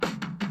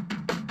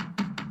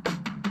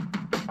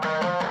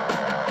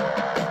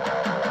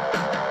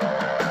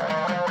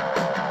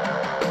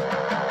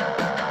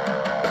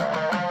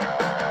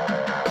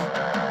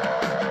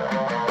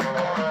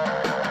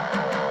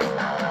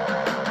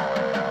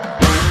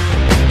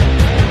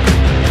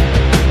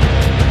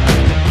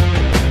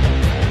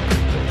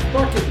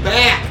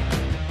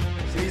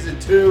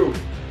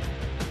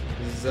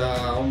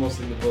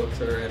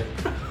already.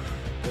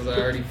 Because I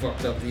already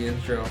fucked up the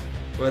intro.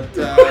 But,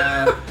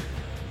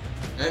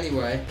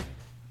 anyway.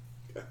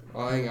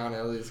 Oh, hang on,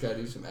 Elliot's got to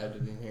do some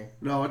editing here.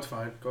 No, it's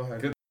fine. Go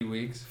ahead. Good 3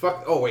 weeks.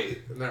 Fuck. Oh,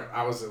 wait. No,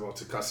 I was about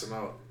to cuss him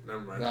out.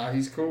 Never mind. Nah,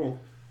 he's cool.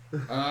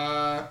 So,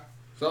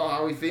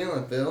 how we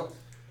feeling, Phil?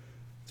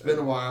 It's been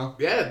a while.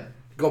 Yeah.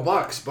 Go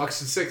Bucks.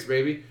 Bucks and 6,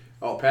 baby.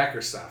 Oh,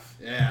 Packers stuff.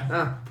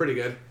 Yeah. Pretty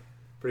good.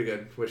 Pretty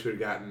good. Wish we'd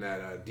gotten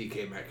that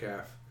DK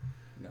Metcalf.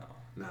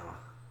 No.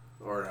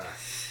 Or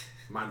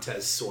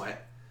Montez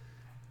Sweat.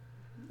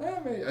 I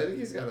think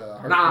he's got a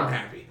hard Nah, I'm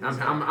happy.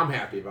 I'm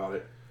happy about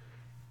it.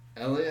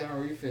 Elliot, how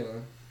are you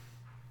feeling?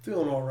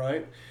 Feeling all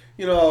right.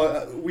 You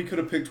know, we could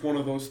have picked one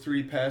of those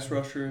 3 pass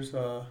rushers.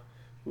 Who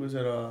was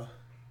it?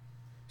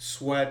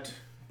 Sweat,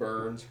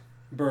 Burns,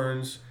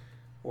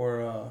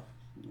 or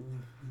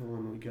the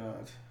one we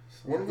got.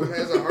 One of them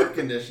has a heart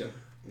condition.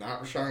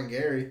 Not Rashawn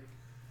Gary.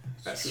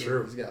 That's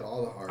true. He's got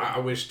all the heart. I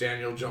wish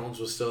Daniel Jones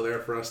was still there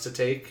for us to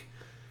take.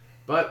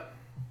 But,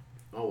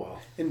 oh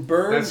well. And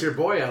Burns. That's your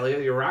boy,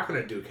 Elliot. You're rocking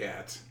a Duke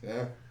hat.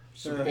 Yeah.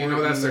 You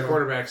know that's their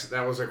quarterback's.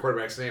 That was their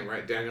quarterback's name,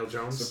 right? Daniel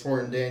Jones.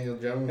 Supporting Daniel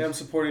Jones. Yeah, I'm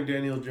supporting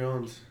Daniel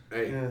Jones.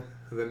 Hey, yeah.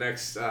 The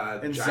next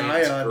and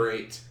Giants, Zion.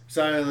 great.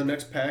 Zion, the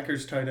next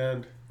Packers tight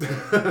end.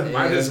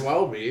 Might as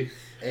well be.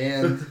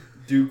 And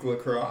Duke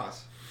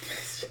lacrosse.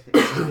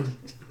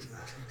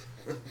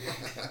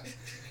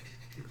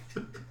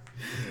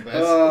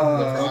 Best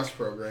lacrosse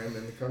program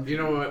in the country. You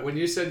know what? When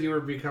you said you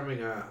were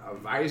becoming a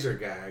visor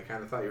guy, I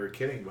kind of thought you were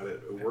kidding, but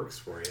it works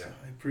for you.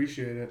 I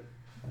appreciate it.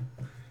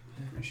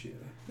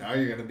 Now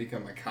you're gonna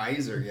become a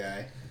Kaiser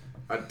guy.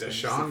 A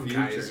Deshaun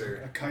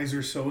Kaiser. A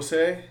Kaiser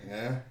Sose.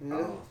 Yeah.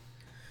 Oh.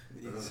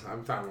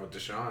 I'm talking about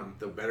Deshaun,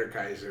 the better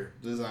Kaiser.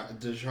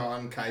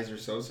 Deshaun Kaiser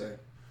Sose.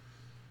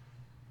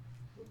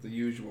 The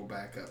usual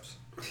backups.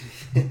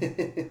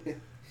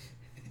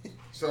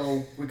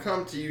 So we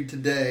come to you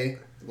today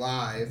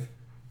live.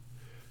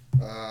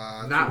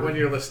 Not when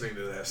you're listening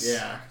to this.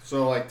 Yeah.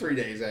 So like 3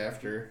 days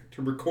after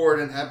to record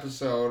an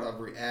episode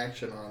of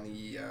reaction on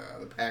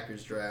the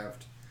Packers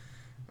draft.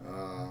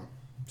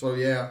 So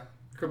yeah,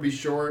 could be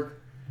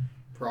short.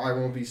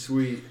 Probably won't be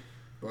sweet,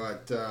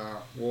 but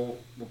we'll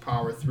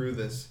power through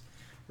this.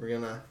 We're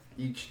gonna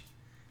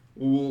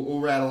we'll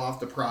rattle off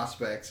the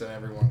prospects and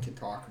everyone can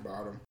talk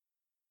about them.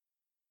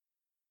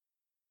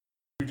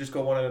 We just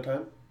go one at a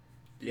time.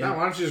 Yeah. No,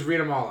 why don't you just read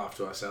them all off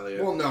to us,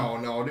 Elliot? Well,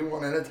 no, do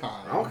one at a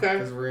time. Okay.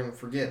 Because we're gonna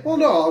forget. Well,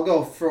 no, I'll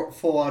go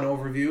full on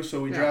overview.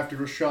 So we drafted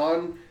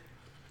Rashawn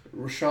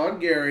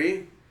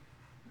Gary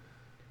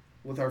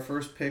with our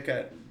first pick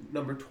at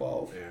number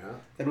 12. Yeah.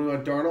 Then we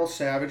went Darnell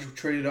Savage. We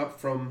traded up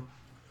from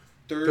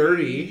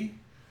 30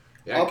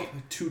 up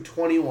to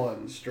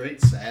 21.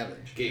 Straight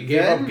savage.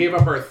 Gave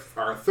up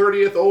our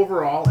 30th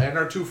overall and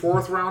our 2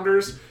 4th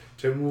rounders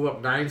to move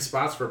up 9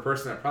 spots for a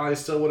person that probably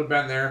still would have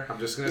been there. I'm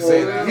just going to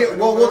say that. Yeah,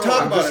 well, we'll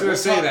talk I'm about just it. gonna We'll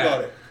say talk that.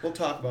 about it. We'll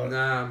talk about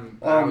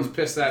it. I was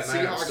pissed that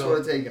night. Seahawks would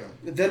have taken him.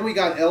 Then we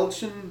got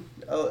Elton.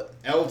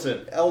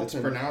 Elton. It's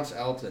pronounced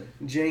Elton.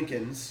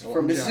 Jenkins Elton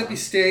from Mississippi John.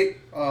 State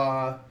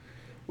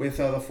with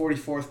the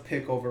 44th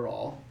pick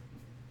overall.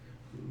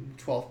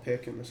 12th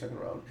pick in the second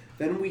round.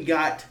 Then we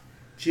got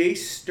Jace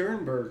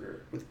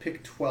Sternberger with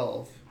pick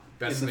 12.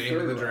 Best in the name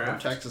in the third round.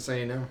 draft. Texas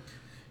A&M.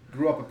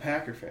 Grew up a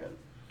Packer fan,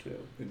 too.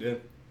 He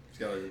did. He's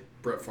got a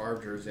Brett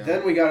Favre jersey on.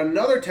 Then we got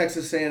another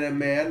Texas A&M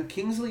man,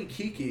 Kingsley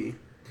Keke,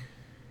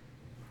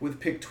 with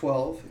pick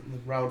 12 in the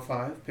round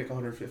 5, pick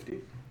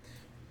 150.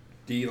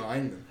 D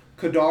lineman.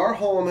 Kadar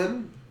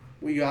Holman,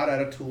 we got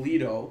out of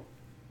Toledo,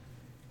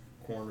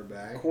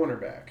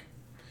 Cornerback.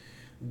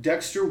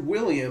 Dexter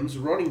Williams,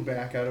 running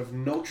back out of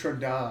Notre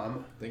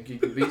Dame. Think he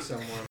could be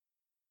someone.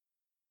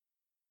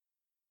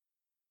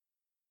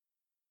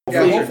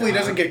 Yeah, hopefully he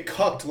doesn't get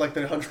cucked like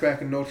the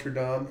Hunchback of Notre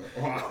Dame.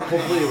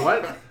 Hopefully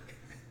what?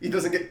 He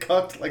doesn't get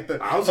cucked like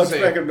the I was gonna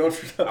Hunchback say- of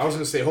Notre Dame. I was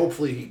going to say,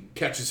 hopefully he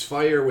catches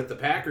fire with the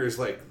Packers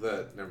like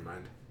the... Never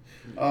mind.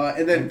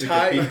 And then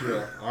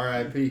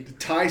R.I.P.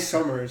 Ty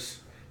Summers,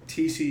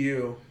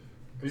 TCU.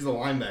 He's the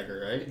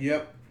linebacker, right?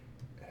 Yep.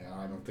 Yeah,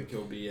 I don't think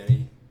he'll be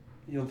any.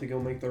 You don't think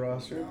he'll make the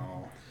roster?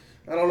 No.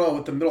 I don't know.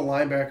 With the middle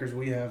linebackers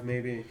we have,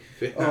 maybe.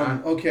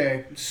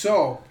 Okay,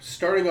 so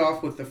starting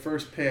off with the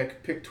first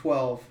pick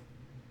 12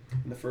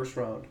 in the first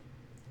round.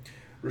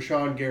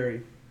 Rashawn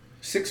Gary,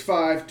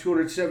 6'5",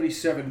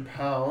 277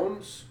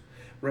 pounds,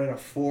 ran a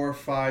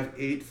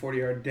 4.58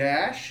 40-yard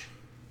dash,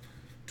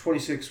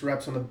 26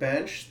 reps on the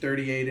bench,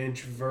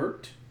 38-inch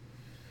vert.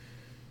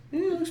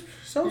 Yeah,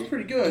 sounds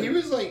pretty good. He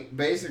was like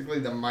basically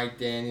the Mike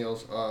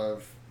Daniels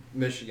of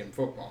Michigan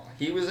football.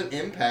 He was an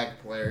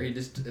impact player.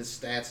 His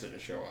stats didn't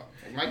show up.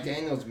 Like Mike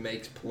Daniels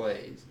makes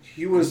plays.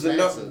 He was His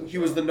the stats didn't he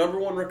show was up. the number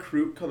 1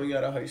 recruit coming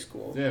out of high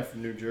school. Yeah,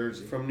 from New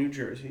Jersey. From New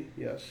Jersey,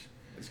 yes.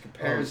 His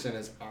comparison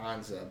is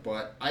Anza,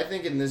 but I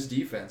think in this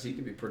defense he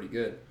could be pretty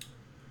good.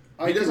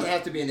 He I doesn't can-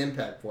 have to be an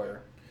impact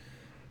player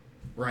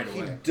right He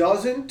away.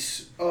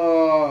 doesn't.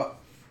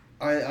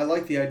 I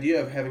like the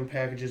idea of having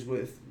packages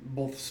with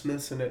both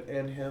Smiths in it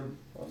and him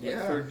on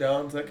Yeah. third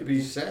downs. That could Be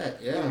be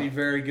set, that'd be yeah.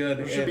 very good.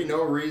 There should be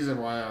no reason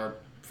why our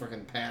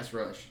fucking pass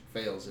rush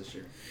fails this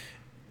year.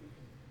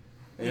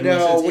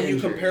 Now, when you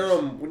compare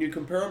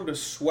him to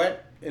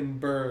Sweat and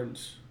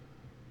Burns,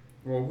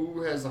 well,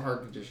 who has the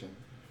heart condition?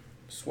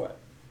 Sweat.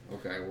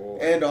 Okay, well,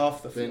 and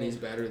off the field. Then he's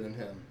better than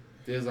him.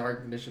 He has the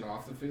heart condition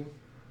off the field.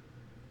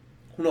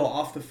 No,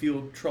 off the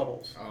field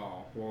troubles.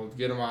 Oh, well,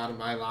 get him out of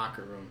my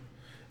locker room.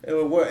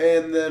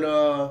 And then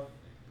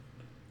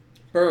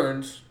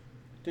Burns,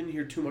 didn't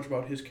hear too much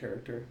about his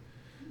character.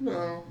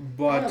 No,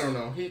 but I don't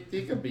know. He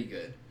could be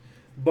good.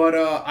 But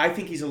I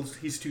think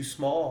he's too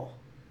small.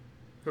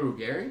 Who,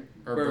 Gary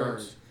or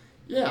Burns?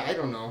 Yeah, I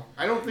don't know.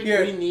 I don't think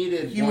we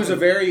needed. He was a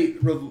very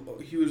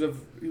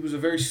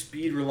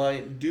speed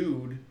reliant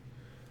dude.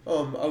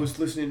 I was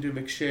listening to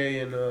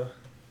McShay and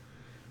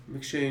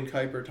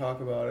Kuiper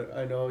talk about it.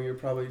 I know you're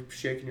probably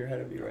shaking your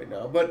head at me right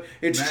now, but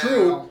it's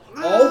true.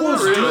 All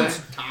those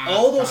dudes,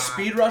 all those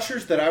speed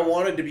rushers that I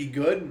wanted to be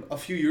good a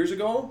few years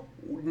ago,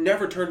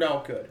 never turned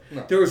out good.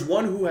 No. There was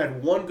one who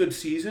had one good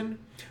season,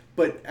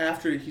 but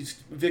after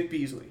he's Vic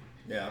Beasley.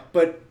 Yeah.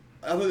 But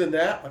other than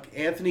that, like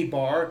Anthony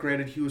Barr,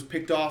 granted he was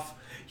picked off.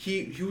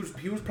 He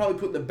was probably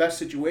put in the best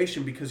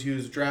situation because he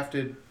was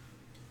drafted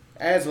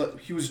as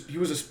he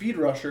was a speed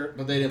rusher,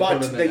 but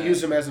they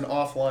used him as an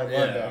offline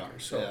linebacker.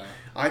 So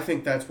I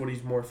think that's what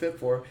he's more fit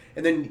for.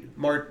 And then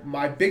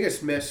my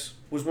biggest miss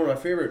was one of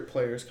my favorite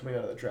players coming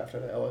out of the draft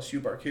out of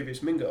LSU,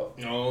 Barkevious Mingo.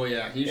 Oh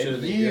yeah,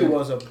 he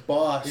was a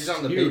boss. He's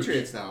on the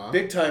Patriots now, huh?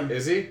 Big time.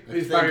 Is he?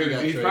 He's probably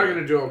going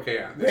to do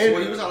okay on this.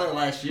 Well, he was on it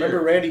last year.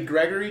 Remember Randy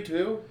Gregory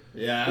too?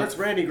 Yeah. What's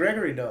Randy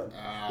Gregory done?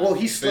 Well,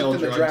 he slipped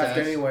in the draft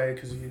anyway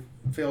because he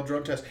failed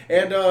drug tests.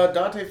 And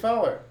Dante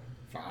Fowler.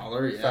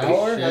 Fowler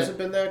hasn't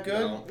been that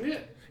good. No. Yeah.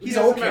 He's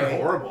okay. Been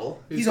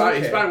horrible. He's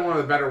probably one of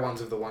the better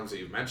ones of the ones that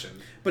you've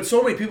mentioned. But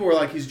so many people were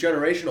like, he's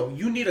generational.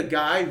 You need a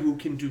guy who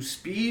can do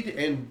speed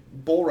and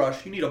bull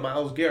rush. You need a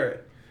Myles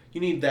Garrett. You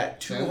need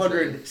that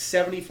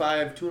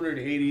 275,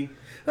 280.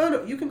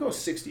 No, you can go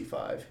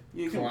 65.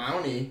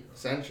 Clowney,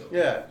 essentially.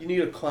 Yeah, you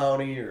need a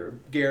Clowney or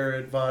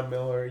Garrett, Von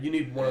Miller. You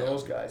need one of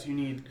those guys. You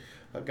need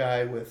a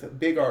guy with a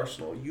big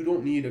arsenal. You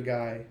don't need a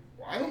guy...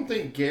 I don't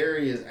think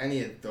Gary is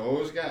any of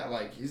those guys.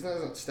 Like, he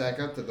doesn't stack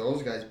up to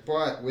those guys.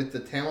 But with the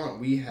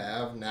talent we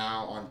have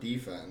now on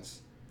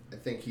defense, I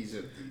think he's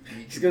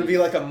going to be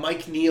like a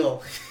Mike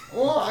Neal.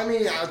 Well, I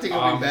mean, I think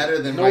he'll be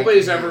better than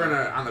nobody's ever going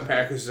to, on the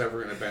Packers, is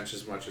ever going to bench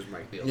as much as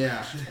Mike Neal.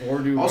 Yeah. Or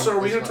do also, are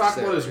we going to talk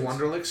about his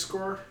Wonderlic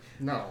score?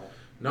 No.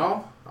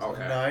 No?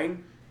 Okay.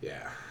 9?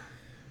 Yeah.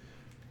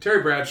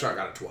 Terry Bradshaw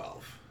got a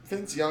 12.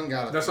 Vince Young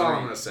got a 3. That's all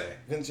I'm going to say.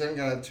 Vince Young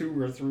got a 2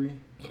 or 3.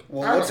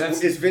 Well,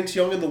 is Vince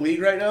Young in the league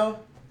right now?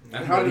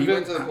 And how did he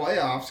went to the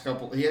playoffs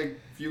he had a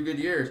few good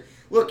years.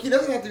 Look, he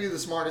doesn't have to be the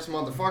smartest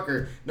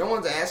motherfucker. No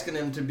one's asking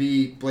him to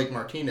be Blake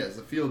Martinez,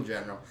 the field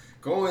general.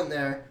 Go in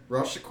there,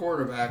 rush the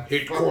quarterback.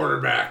 Hit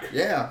quarterback.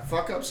 Yeah,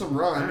 fuck up some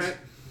runs. Right.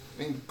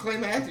 I mean, Clay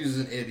Matthews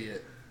is an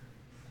idiot.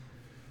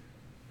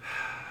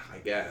 I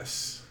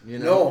guess. You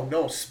know?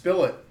 No,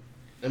 spill it.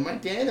 And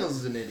Mike Daniels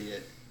is an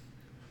idiot.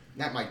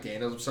 Not Mike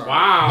Daniels, I'm sorry.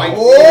 Wow. Mike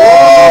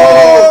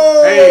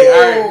Hey,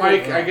 all right,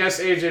 Mike, I guess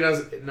AJ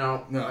doesn't...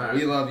 No. No,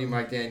 we love you,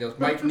 Mike Daniels.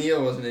 Mike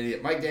Neal was an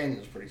idiot. Mike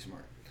Daniels is pretty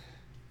smart.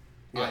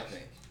 Yes. I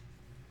think.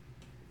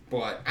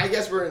 But I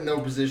guess we're in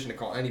no position to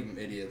call any of them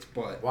idiots,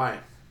 but... Why?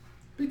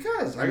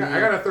 Because, I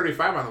got a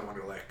 35 on the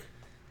Wonderlic.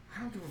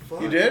 I don't give a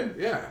fuck. You did?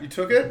 Yeah. You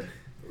took it?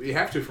 You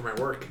have to for my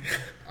work.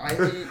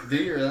 Do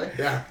you really?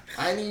 Yeah.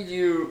 I need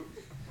you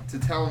to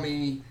tell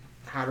me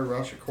how to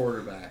rush a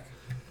quarterback.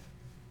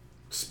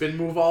 Spin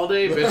move all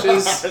day,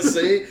 bitches.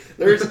 See?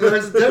 There's a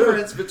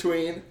difference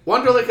between...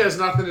 Wonderlic has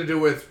nothing to do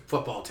with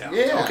football talent.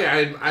 Yeah.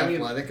 Okay, I mean...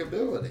 athletic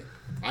ability.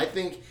 I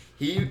think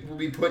he will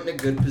be put in a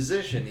good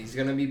position. He's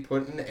going to be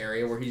put in an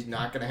area where he's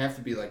not going to have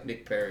to be like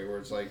Nick Perry, where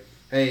it's like,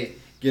 hey,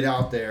 get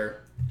out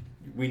there.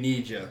 We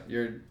need you.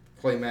 You're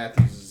Clay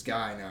Matthews'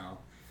 guy now.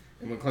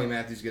 And when Clay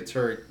Matthews gets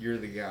hurt, you're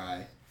the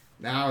guy.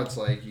 Now it's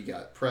like you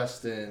got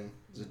Preston,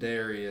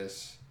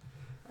 Zadarius,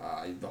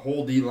 the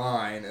whole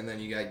D-line, and then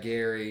you got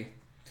Gary...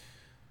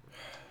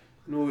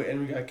 No, and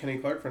we got Kenny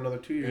Clark for another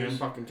 2 years. And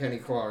fucking Kenny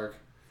Clark.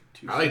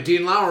 I like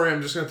Dean Lowry.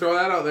 I'm just going to throw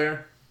that out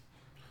there.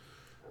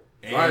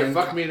 And all right,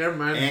 fuck me, never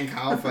mind. And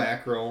Kyle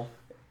Fackrell.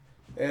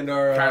 And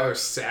our... Tyler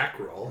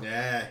Sackrell.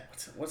 Yeah.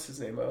 What's his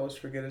name? I always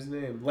forget his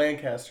name.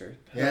 Lancaster.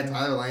 Yeah,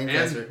 Tyler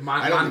Lancaster. And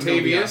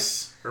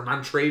Montavious. Or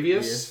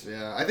Montravious.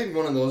 Yeah, I think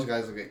one of those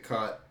guys will get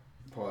cut,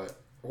 but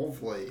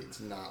hopefully it's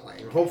not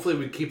Lancaster. Hopefully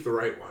we keep the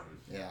right one.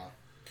 Yeah.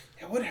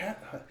 Yeah, what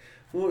happened?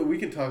 Well, we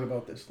can talk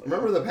about this later.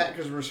 Remember the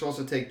Packers were supposed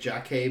to take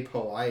Jacque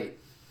Polite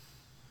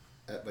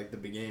at like the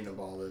beginning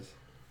of all this,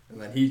 and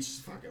then he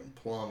just fucking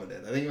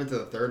plummeted. I think he went to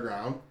the 3rd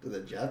round to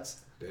the Jets.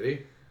 Did he?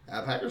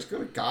 Packers could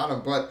have got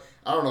him, but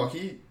I don't know.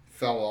 He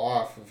fell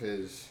off of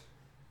his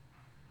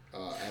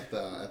at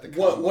the.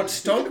 What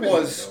stunk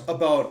was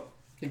about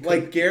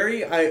like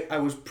Gary. I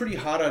was pretty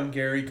hot on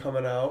Gary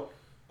coming out,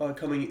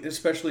 coming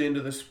especially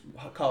into this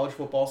college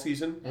football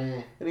season,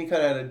 and he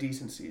kind of had a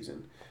decent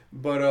season,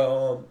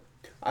 but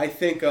I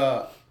think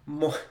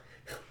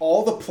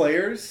all the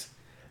players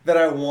that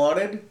I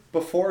wanted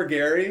before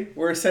Gary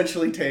were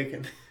essentially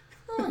taken.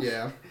 Oh,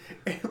 yeah.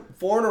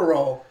 4 in a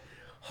row.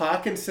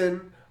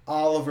 Hawkinson,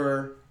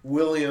 Oliver,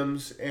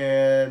 Williams,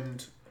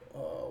 and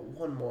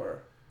one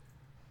more.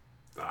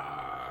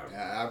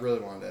 Yeah, I really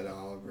wanted Ed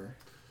Oliver.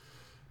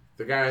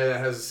 The guy that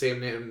has the same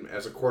name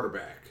as a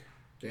quarterback.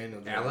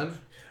 Daniel Jones. Allen?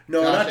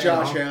 No, Josh not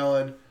Josh Allen.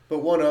 Allen, but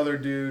one other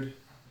dude.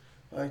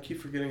 I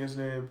keep forgetting his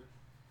name.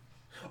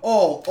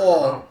 Well,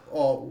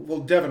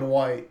 Devin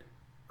White.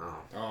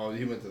 Oh,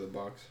 he went to the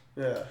Bucks.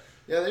 Yeah.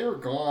 Yeah, they were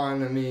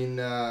gone. I mean,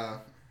 I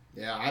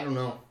don't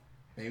know.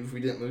 Maybe if we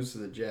didn't lose to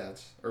the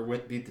Jets or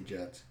beat the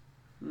Jets,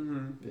 be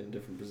in a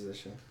different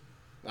position.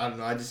 I don't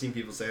know. I just seen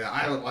people say that.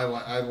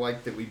 I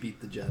like that we beat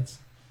the Jets.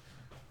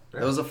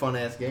 That was a fun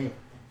ass game.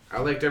 I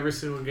liked every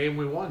single game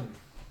we won.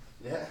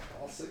 Yeah,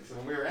 all 6 of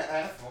them. We were at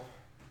Asheville.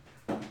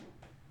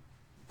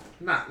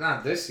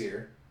 Not this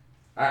year.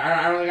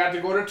 I only got to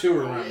go to 2,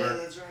 remember? Yeah,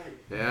 that's right.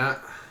 Yeah.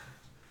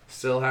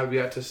 Still have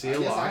yet to see a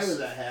loss. I was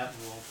at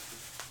Asheville.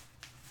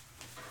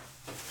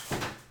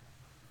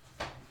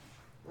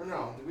 Or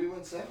no, did we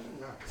win 7?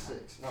 Not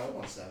 6. No, we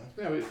won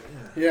 7.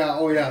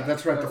 Yeah,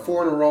 that's right. The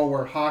 4 in a row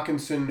were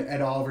Hawkinson,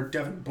 Ed Oliver,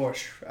 Devin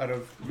Bush out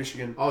of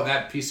Michigan. Oh,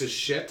 that piece of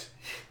shit?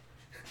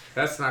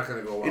 That's not going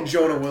to go well. And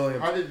Jonah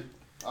Williams. How did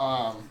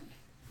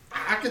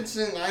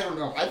Hawkinson? I don't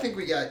know. I think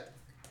we got.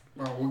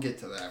 Well, we'll get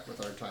to that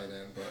with our tight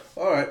end,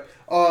 but All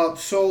right.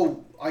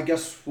 So I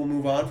guess we'll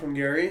move on from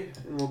Gary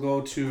and we'll go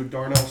to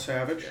Darnell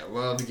Savage. yeah,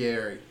 love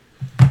Gary.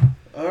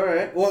 All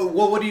right. Well,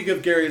 what do you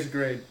give Gary as a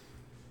grade?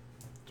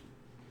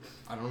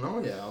 I don't know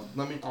yet.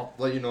 I'll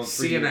let you know in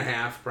 3 C and a years.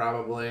 half,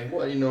 probably. I'll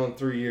let you know in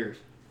 3 years.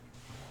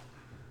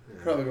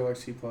 Probably go like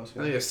C plus.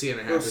 I think a C and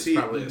a half Or is C,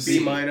 probably a B C.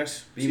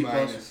 minus. B C plus.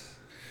 minus.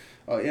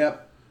 Oh yeah.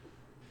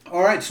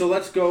 All right. So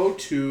let's go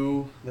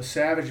to the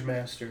Savage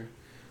Master,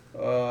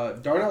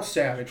 Darnell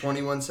Savage,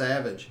 21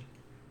 Savage.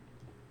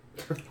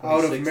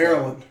 out of 26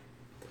 Maryland.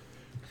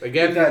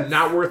 Again, That-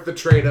 not worth the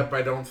trade up,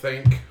 I don't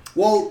think.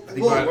 Well, I think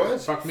it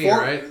was. Fuck me,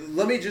 right?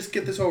 Let me just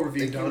get this I overview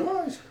think it done.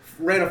 was.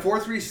 Ran a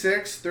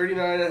 4.36,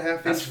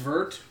 39.5 That's- inch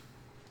vert.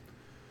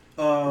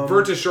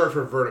 Vert is short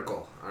for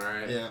vertical,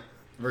 alright? Yeah.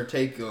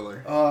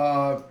 Verticular.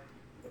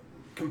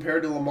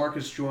 Compared to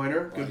LaMarcus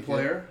Joyner, good Like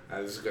player.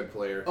 That is a good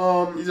player.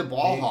 He's a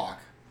ball hawk.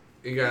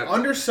 You got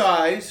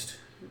Undersized,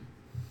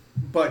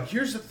 but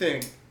here's the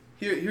thing.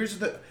 Here's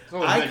the.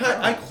 Oh, I my God.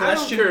 I I don't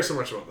questioned. care so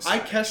much about the size. I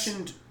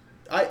questioned.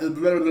 I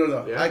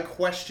Yeah? I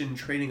questioned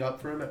trading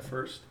up for him at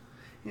first.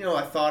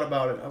 I thought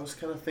about it. I was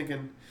kind of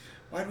thinking,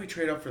 why did we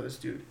trade up for this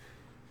dude?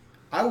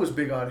 I was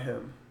big on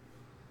him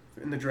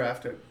in the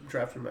draft. I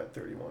drafted him at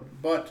 31.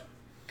 But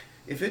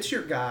if it's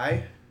your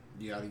guy,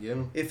 You got to get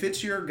him. if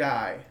it's your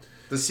guy,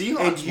 The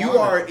Seahawks. and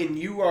want him.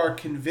 you are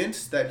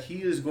convinced that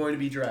he is going to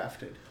be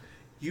drafted,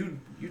 you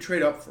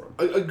trade up for him.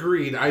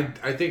 Agreed. I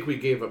think we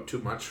gave up too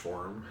much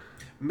for him.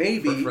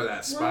 Maybe For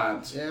that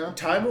spot. Yeah.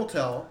 time will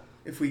tell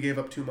if we gave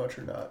up too much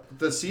or not.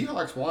 The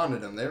Seahawks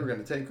wanted him. They were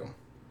going to take him.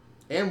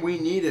 And we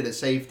needed a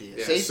safety.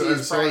 Yeah, Safety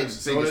is probably the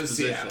biggest so does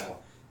position.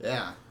 Seattle.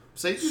 Yeah.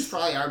 Safety is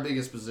probably our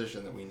biggest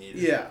position that we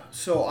needed. Yeah.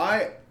 So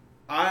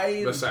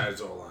Besides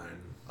O-line.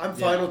 I'm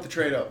fine Yeah. with the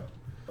trade up.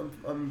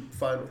 I'm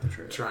fine with the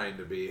trade up. Trying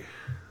to be.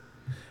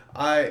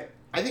 I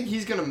think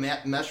he's going to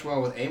mesh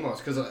well with Amos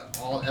because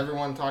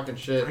everyone talking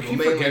shit. I keep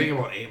Mainly- forgetting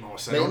about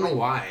Amos. I don't know mainly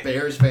why.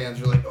 Bears fans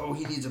are like, oh,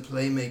 he needs a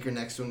playmaker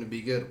next to him to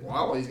be good.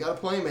 Wow, he's got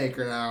a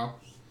playmaker now.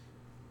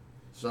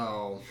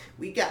 So,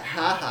 We got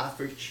haha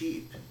for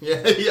cheap.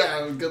 yeah,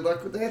 good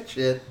luck with that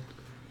shit.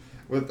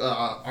 With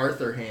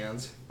Arthur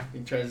hands. He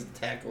tries to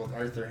tackle with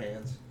Arthur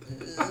hands.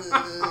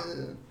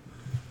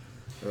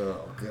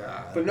 Oh,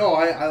 God. But no,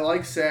 I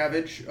like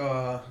Savage.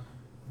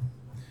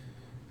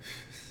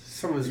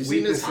 Some of You his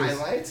seen his weaknesses.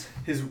 highlights?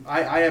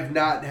 I have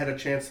not had a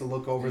chance to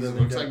look over He them.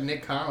 in looks depth. like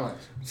Nick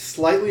Collins.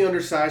 Slightly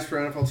undersized for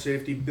NFL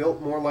safety,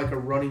 built more like a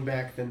running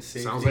back than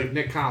safety. Sounds like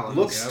Nick Collins.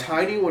 Looks Yep.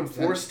 tiny when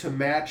forced to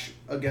match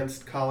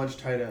against college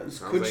tight ends.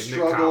 Sounds Could like Nick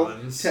struggle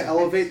Collins. to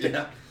elevate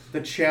Yeah.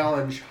 the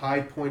challenge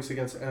high points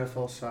against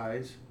NFL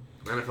size.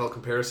 NFL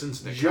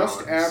comparisons. Nick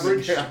Just Collins.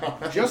 average,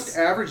 Yeah. just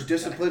average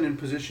discipline and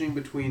positioning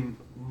between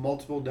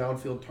multiple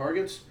downfield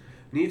targets.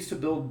 Needs to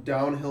build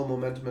downhill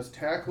momentum as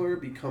tackler.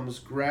 Becomes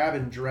grab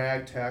and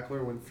drag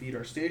tackler when feet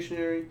are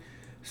stationary.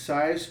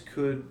 Size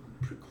could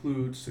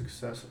preclude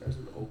success as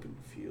an open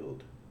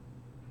field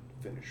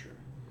finisher.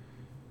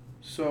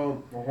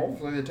 So Well,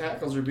 hopefully the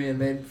tackles are being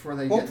made before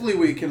they hopefully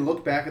we can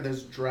look back at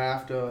this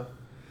draft,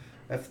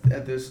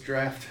 at this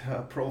draft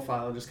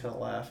profile and just kind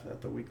of laugh at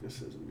the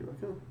weaknesses and be like,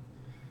 oh.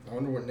 I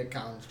wonder what Nick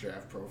Collins'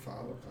 draft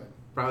profile looked like.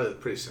 Probably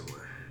pretty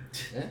similar.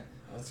 Yeah,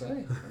 I'd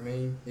say. I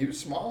mean, he was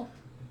small.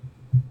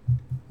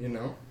 You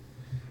know?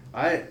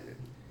 I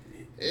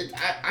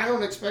I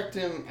don't expect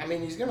him. I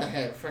mean, he's going to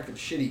have fucking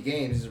shitty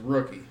games. He's a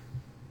rookie.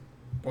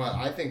 But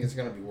I think it's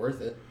going to be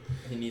worth it.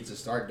 He needs to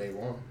start day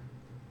one.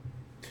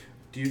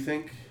 Do you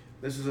think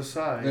this is a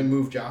sign? And then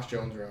move Josh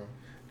Jones around.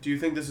 Do you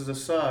think this is a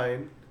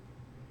sign?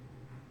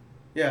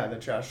 Yeah,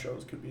 that Josh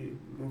Jones could be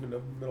moving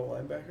to middle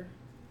linebacker.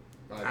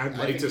 I'd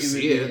like think to he would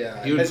see be,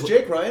 it. He would Has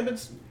Jake Ryan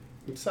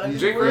been signed?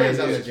 Jake anywhere? He's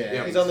on the is- Jags.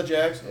 yeah. He's on the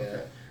Jags. Yeah.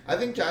 Okay. I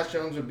think Josh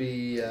Jones would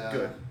be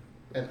Good.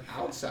 an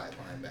outside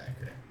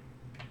linebacker.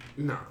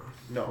 No.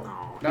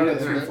 Not in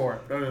the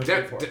 3-4. Not in the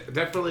 3-4.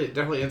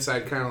 Definitely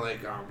inside, kind of like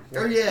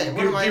Oh yeah,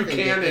 what am I thinking?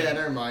 Buchanan. Yeah,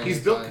 never mind. He's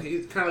it's built. fine.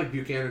 He's kind of like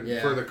Buchanan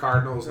Yeah. for the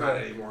Cardinals. Not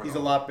anymore. He's though.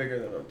 a lot bigger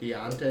than him.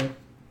 Deontay.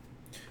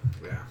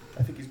 Yeah.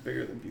 I think he's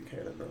bigger than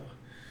Buchanan,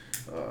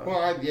 though. Well,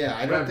 I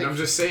don't think. I'm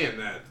just saying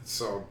that.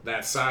 So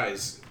that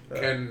size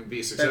can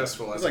be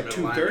successful as he's a like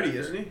middle 230, linebacker.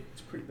 isn't he?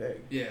 It's pretty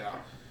big. Yeah,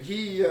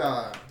 he.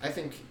 I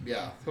think.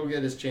 Yeah, he'll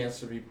get his chance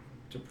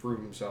to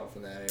prove himself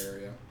in that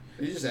area.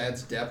 He just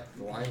adds depth to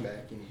the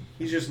linebacking.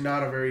 He's just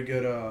not a very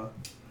good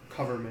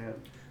cover man.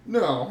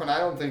 No, and I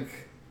don't think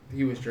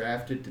he was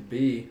drafted to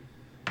be,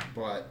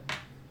 but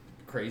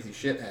crazy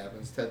shit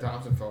happens. Ted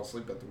Thompson fell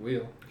asleep at the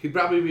wheel. He'd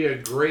probably be a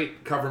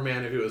great cover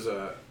man if he was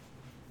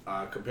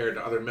compared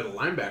to other middle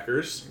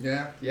linebackers.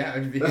 Yeah,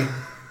 he'd be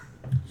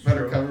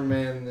better cover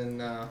man than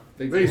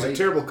Big He's Blake. a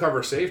terrible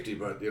cover safety,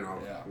 but Yeah.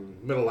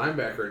 middle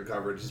linebacker in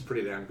coverage is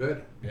pretty damn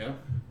good. Yeah.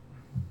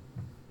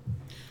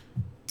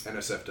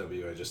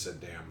 NSFW, I just said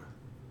damn.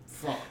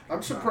 Fuck.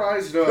 I'm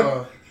surprised.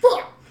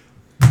 Fuck.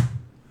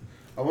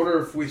 I wonder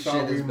if we thought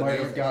Shit we is might have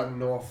bananas. gotten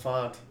Noah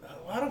Fant.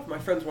 A lot of my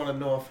friends wanted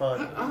Noah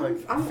Fant.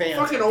 I'm Fant,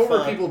 fucking over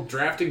Fant. people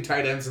drafting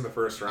tight ends in the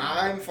first round.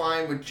 I'm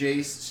fine with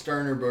Jace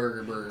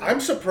Sternerberger. I'm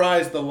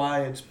surprised the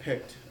Lions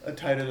picked a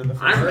tight end in the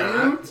 1st I'm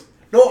round. not.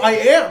 No, I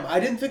am. I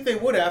didn't think they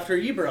would after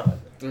Ebron.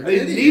 They're They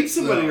idiots, need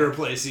somebody though. to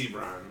replace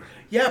Ebron.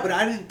 Yeah, but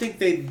I didn't think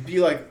they'd be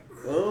like,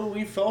 oh,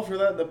 we fell for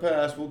that in the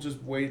past. We'll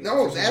just wait.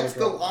 No, for that's the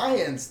someone to drop."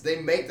 Lions.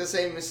 They make the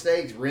same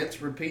mistakes.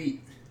 Rinse,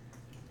 repeat.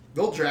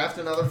 They'll draft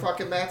another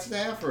fucking Matt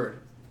Stafford.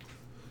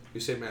 You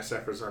say Matt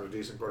Stafford's not a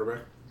decent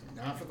quarterback?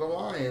 Not for the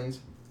Lions.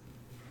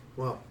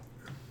 Well,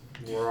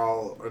 we're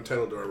all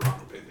entitled to our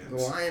wrong The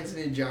opinions. Lions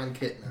need John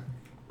Kitna.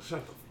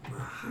 Shut the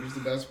He's the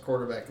best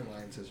quarterback in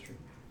Lions history.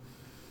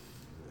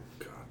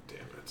 God damn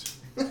it.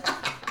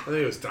 I think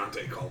it was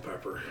Dante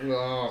Culpepper.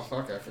 Oh,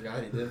 fuck, I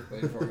forgot he did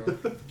play for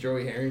him.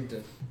 Joey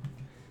Harrington.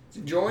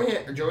 See, Joey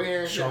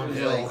Harrington Sean was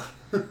Hill.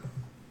 like...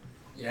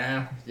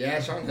 Yeah,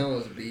 Sean Hill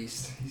was a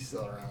beast. He's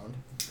still around.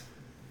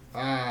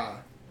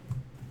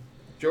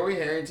 Joey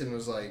Harrington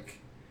was like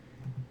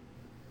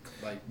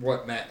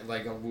what Matt,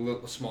 like a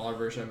little smaller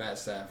version of Matt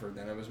Stafford.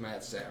 Then it was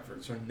Matt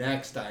Stafford. So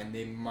next time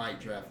they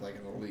might draft like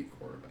an elite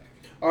quarterback.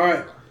 All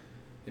right,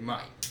 They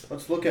might.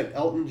 let's look at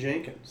Elton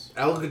Jenkins.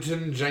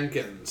 Elgin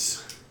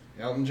Jenkins.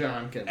 Elton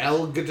John can.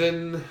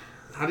 Elgin.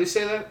 How do you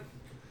say that?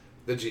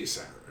 The G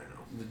silent, I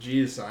know. The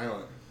G is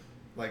silent,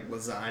 like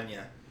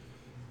lasagna.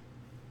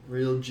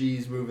 Real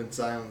G's moving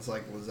silence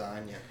like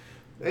lasagna.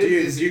 Do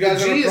you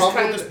guys have a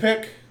problem with this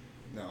pick?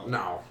 No.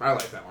 No, I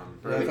like that one.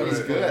 Yeah, I think he's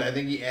good. I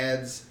think he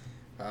adds.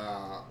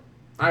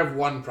 I have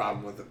one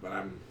problem with it, but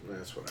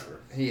that's whatever.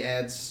 He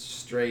adds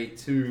straight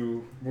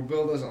to. Well,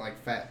 Bill doesn't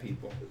like fat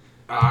people.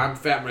 I'm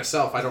fat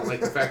myself. I don't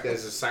like the fact that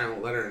there's a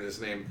silent letter in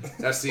his name.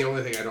 That's the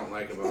only thing I don't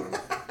like about him.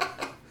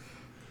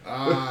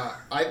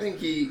 I think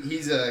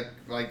he's a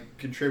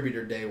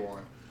contributor day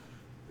one.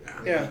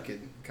 Yeah. He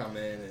could come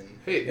in and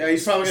Hey, Yeah,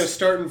 he's probably going to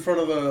start in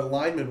front of the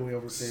lineman we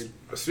overpaid.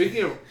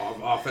 Speaking of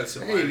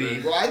offensive maybe.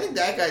 linemen, Well, I think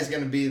that guy's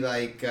gonna be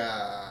like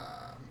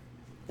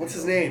What's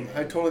his name?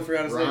 I totally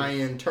forgot his name.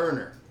 Ryan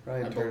Turner.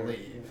 Ryan I Turner.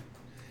 believe.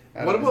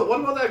 what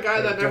about that guy Out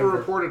of that never Denver.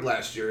 reported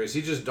last year? Is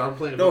he just done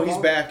playing No, football?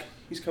 he's back.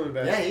 He's coming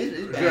back. Yeah, he's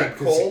Good. back.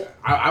 'Cause Cole.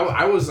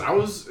 I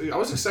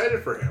was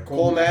excited for him.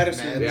 Cole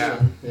Madison.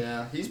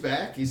 Yeah, he's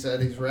back. He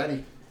said he's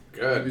ready. He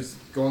Good. was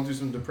going through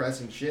some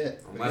depressing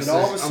shit. Unless, And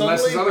all of a his, sudden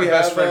unless his other we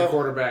best have, friend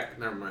quarterback.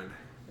 Never mind.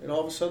 And all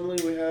of a sudden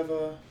we have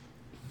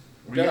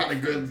We got a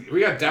good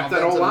We got depth at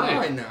offensive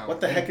O-line. now. what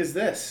the heck is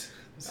this?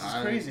 This is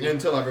crazy.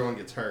 Until everyone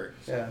gets hurt.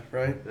 Yeah,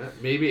 right. Yeah,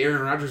 maybe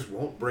Aaron Rodgers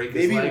won't break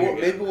his Maybe leg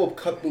again. maybe we'll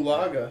cut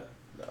Bulaga.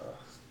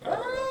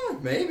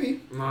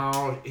 Maybe.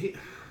 No,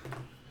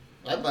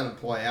 I'd let him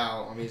play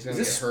out. I mean, he's Is gonna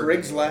this get hurt.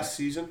 Spriggs anyway. last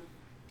season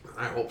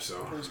I hope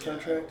so. for his Yeah, I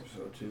contract? hope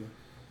so too.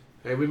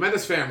 Hey, we met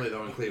his family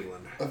though in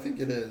Cleveland. I think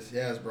it is.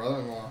 Yeah, his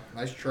brother-in-law.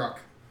 Nice truck.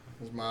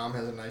 His mom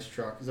has a nice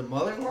truck. Is it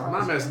mother-in-law?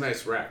 Mom has a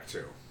nice rack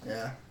too.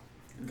 Yeah.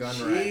 Gun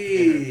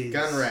Jeez.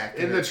 rack. Gun rack.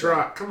 In the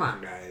truck. Come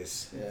on,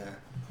 guys. Yeah.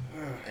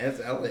 That's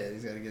Elliot.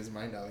 He's got to get his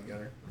mind out of the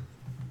gutter.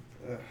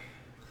 Ugh,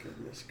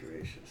 goodness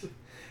gracious.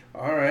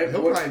 All right.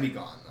 He'll what- probably be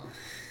gone though.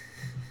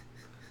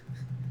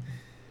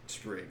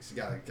 Spriggs,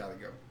 gotta go.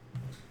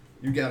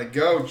 You gotta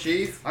go,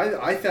 Chief.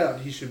 I thought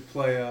he should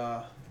play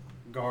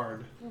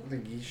guard. I don't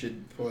think he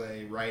should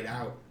play right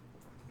out.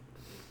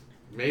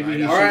 Maybe Right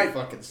he out. All should, right.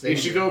 Fucking he stadium.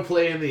 should go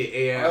play in the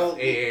Well,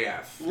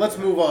 AAF. Let's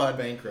move on.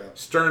 Bankrupt.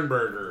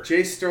 Sternberger.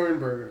 Jay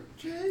Sternberger,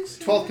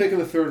 Jason. 12th pick in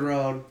the 3rd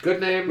round. Good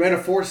name. Ran a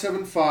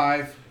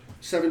 4.75,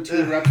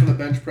 17 reps on the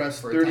bench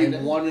press, For a tight end?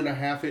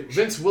 31.5 inch.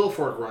 Vince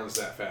Wilfork runs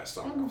that fast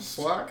Oh, almost.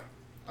 fuck.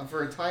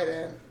 For a tight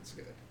end, that's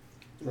good.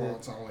 Well,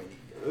 it's all we need.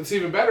 It's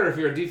even better if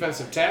you're a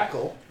defensive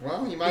tackle.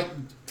 Well, he might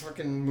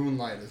fucking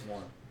moonlight as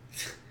one.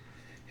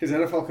 His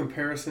NFL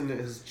comparison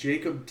is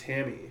Jacob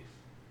Tammy.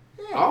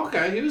 Oh,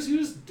 okay, he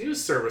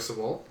was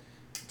serviceable.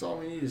 That's all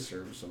we need is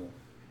serviceable.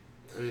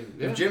 I mean,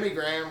 If Jimmy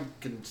Graham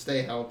can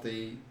stay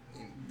healthy,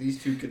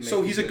 these two could make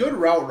So he's a good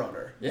route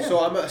runner. Yeah.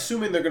 So I'm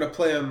assuming they're going to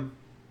play him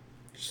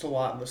just a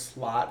lot in the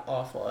slot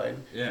offline.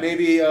 Yeah.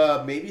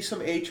 Maybe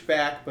some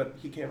H-back, but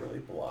he can't really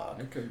block.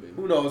 It could be.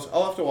 Who knows?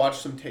 I'll have to watch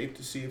some tape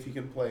to see if he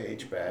can play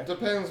H-back.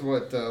 Depends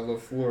what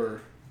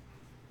LaFleur's.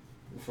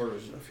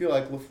 I feel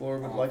like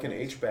LaFleur would like an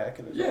H-back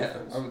in his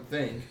offense. I would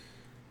think.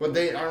 But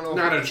I don't know.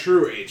 Not a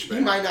true H-back.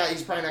 He might not.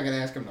 He's probably not going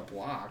to ask him to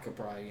block. He'll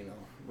probably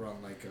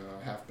run like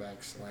a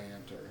halfback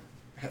slant or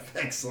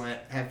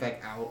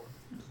halfback out,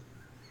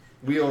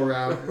 wheel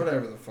route,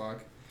 whatever the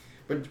fuck.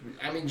 But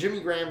I mean, Jimmy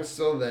Graham is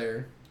still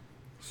there,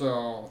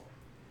 so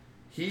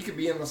he could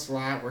be in the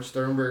slot where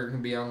Sternberger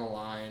can be on the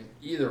line.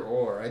 Either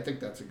or, I think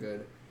that's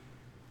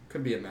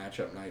could be a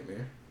matchup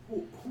nightmare.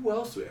 Who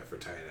else do we have for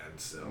tight end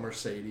still?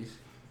 Mercedes,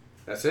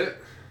 That's it.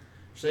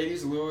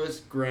 Mercedes, Lewis,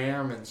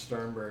 Graham, and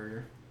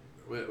Sternberger.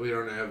 We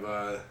don't have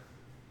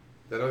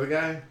that other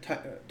guy,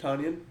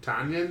 Tanyan?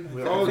 Tanyan.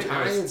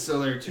 Tanyan's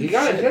still there too. He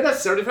got hit that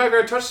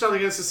 75-yard touchdown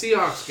against the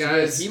Seahawks,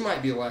 guys. He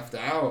might be left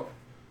out.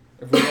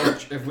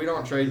 If we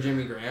don't trade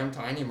Jimmy Graham,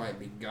 Tiny might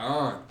be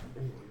gone.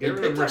 Get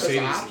rid of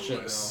Mercedes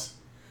Lewis.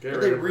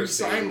 But they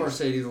re-signed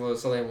Mercedes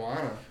Lewis, so they want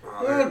him.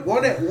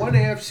 One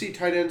AFC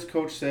tight ends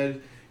coach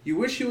said, "You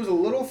wish he was a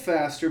little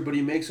faster, but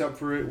he makes up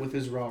for it with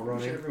his route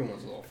running.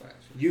 Everyone's a little faster.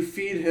 You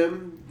feed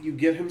him, you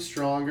get him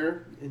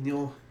stronger, and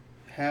you'll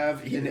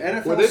have an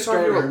NFL Were they talking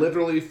starter about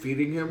literally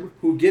feeding him?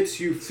 who gets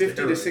you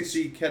 50 to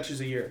 60 catches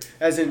a year,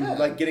 as in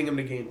like getting him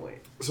to gain weight."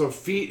 So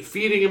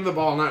feeding him the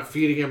ball, not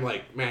feeding him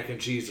like mac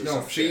and cheese or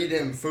something. No, feed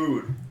him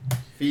food.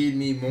 Feed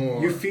me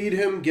more. You feed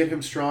him, get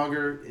him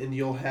stronger, and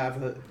you'll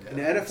have an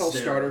NFL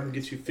starter who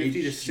gets you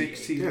 50 to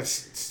 60. Yeah,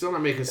 it's still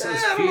not making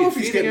sense. I don't know if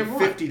he's Feeding getting him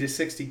 50 to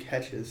 60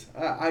 catches.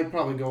 I'd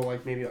probably go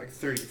maybe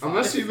 35.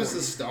 Unless he was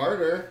the 40.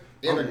 starter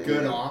in a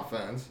good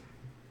offense.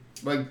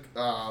 But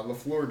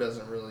LaFleur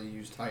doesn't really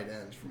use tight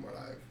ends from what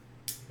I've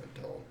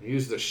been told. He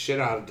used the shit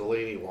out of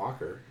Delaney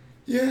Walker.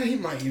 Yeah, he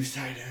might use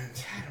tight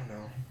ends. I don't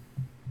know.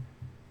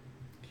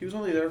 He was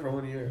only there for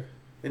 1 year.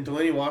 And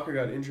Delaney Walker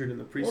got injured in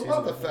the preseason. What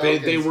about the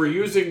Falcons? They were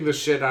using the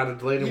shit out of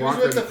Delaney He was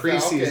Walker with in the the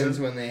preseason. Falcons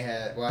when they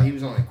had... Well, he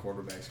was only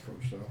quarterbacks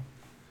coach, though.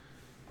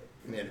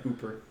 And they had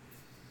Hooper.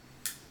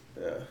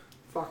 Yeah.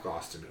 Fuck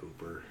Austin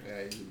Hooper.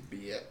 Yeah, he's a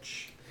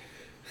bitch.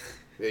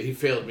 Yeah, he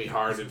failed me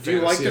hard in Do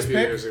you like fantasy this a few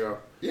pick? years ago.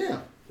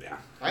 Yeah. Yeah.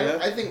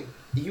 I think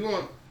he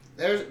won't...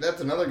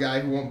 That's another guy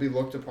who won't be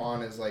looked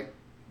upon as, like,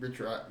 Rich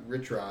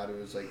Rod,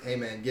 who was like, hey,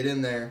 man, get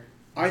in there.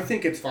 I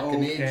think it's Fucking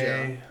need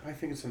okay. I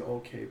think it's an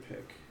okay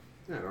pick.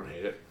 Yeah, I don't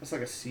hate it. That's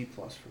like a C+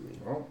 for me.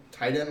 Well,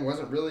 tight end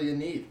wasn't really a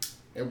need.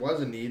 It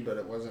was a need, but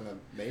it wasn't a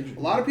major. A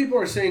lot of people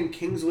are saying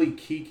Kingsley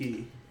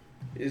Keke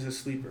is a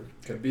sleeper.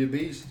 Could be a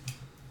beast.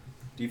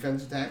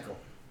 Defensive tackle.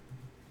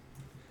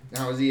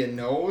 Now, is he a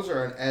nose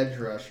or an edge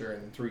rusher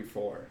in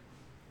 3-4?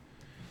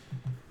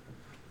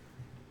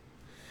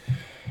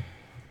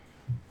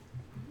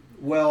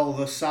 Well,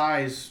 the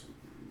size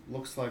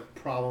looks like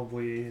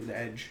probably an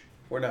edge.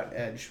 Or not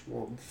edge.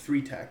 Well,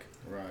 3-tech.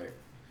 Right.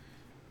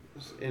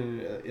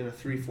 In a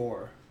 3-4.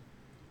 So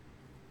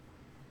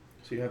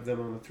you have them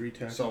on the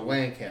 3-tech. So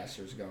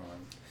Lancaster's gone.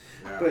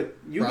 Yeah. But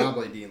you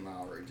Probably Dean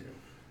Lowry, too.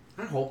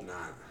 I hope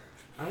not.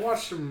 I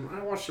watched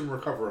him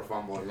recover a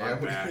fumble and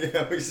run back.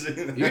 Yeah, we've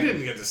seen that. You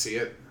didn't get to see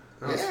it.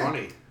 That was Yeah.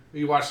 funny.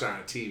 You watched it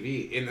on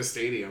TV in the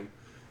stadium.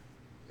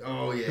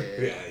 Oh, yeah.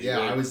 Yeah, Yeah,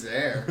 you I did. was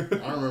there. I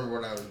don't remember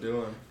what I was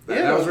doing.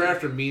 That was right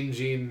after Mean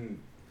Gene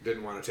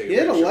didn't want to take He a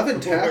had picture.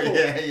 11 tackles. Oh,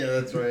 yeah,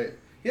 that's right.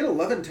 He had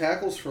 11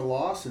 tackles for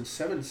loss and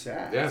 7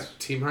 sacks. Yeah,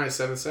 team high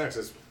 7 sacks.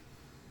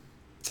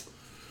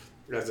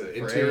 That's an For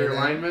interior A&M,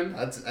 lineman.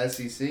 That's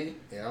SEC.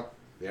 Yep.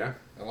 Yeah.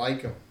 I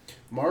like him.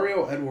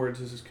 Mario Edwards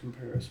is his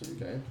comparison.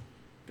 Okay.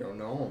 Don't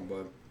know him,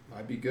 but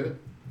might be good.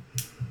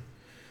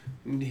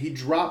 And he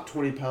dropped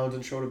 20 pounds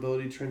and showed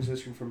ability to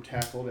transition from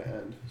tackle to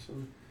end. So,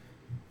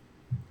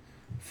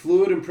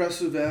 fluid,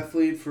 impressive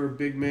athlete for a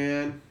big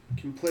man.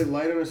 Can play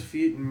light on his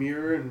feet and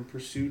mirror and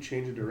pursue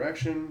change of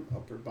direction.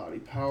 Upper body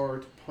power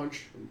to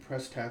punch and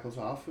press tackles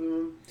off of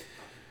him.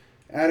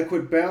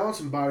 Adequate balance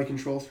and body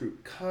control through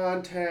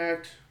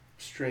contact.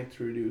 Strength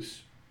to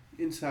reduce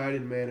inside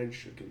and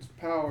manage against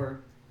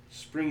power.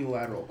 Springy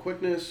lateral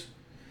quickness.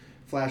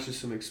 Flashes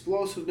some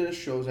explosiveness.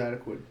 Shows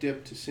adequate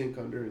dip to sink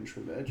under and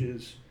trim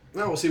edges.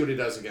 Now we'll see what he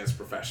does against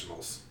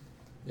professionals.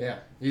 Yeah.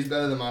 He's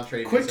better than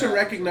Montrevious. Quick to Adams.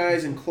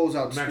 recognize and close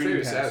out screen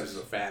Montrevious Adams passes.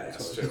 is a fat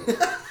ass, So-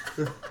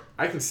 too.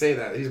 I can say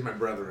that. He's my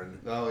brethren.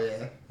 Oh,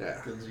 yeah.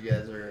 Yeah. Because you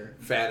guys are...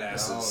 Fat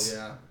asses.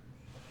 Oh,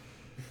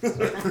 yeah.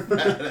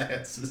 Fat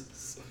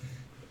asses.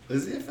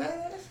 Is he a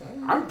fat ass? I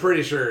don't know. I'm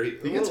pretty sure he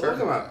gets look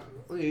hurt him a up.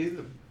 Well,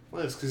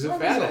 it's because he's a Oh,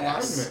 fat he's a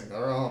ass. lineman.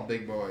 They're all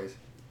big boys.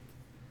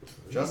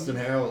 Justin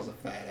Harrell is a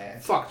fat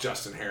ass. Fuck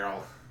Justin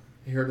Harrell.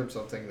 He hurt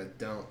himself taking a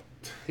dump.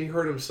 He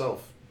hurt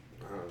himself.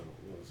 I don't know.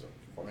 What was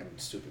a fucking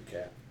stupid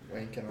cat.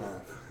 Wanking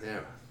off.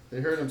 Yeah. He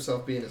hurt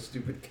himself being a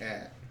stupid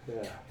cat.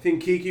 Yeah.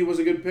 Think Keke was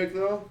a good pick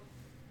though?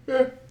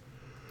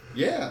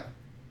 Yeah.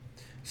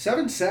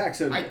 7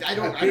 sacks. I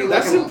don't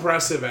That's know.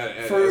 impressive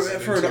at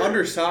for an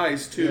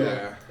undersized too.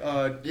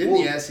 Yeah. In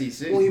the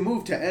SEC. Well, he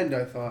moved to end.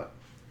 I thought.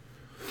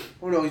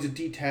 Oh no, he's a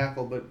D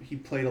tackle, but he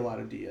played a lot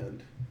of D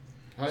end.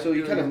 How So he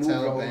you kind of doing moved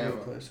against all over the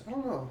Alabama? place. I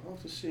don't know. I'll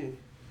have to see.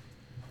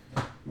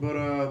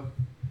 But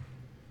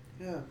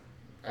yeah.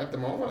 At the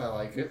moment, I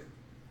like it.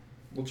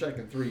 We'll check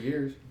in 3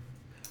 years.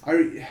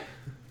 I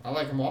I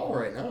like them all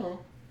right now.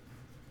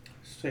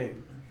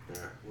 same. Yeah,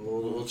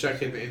 we'll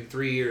check in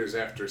 3 years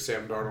after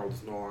Sam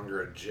Darnold's no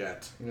longer a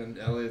Jet. And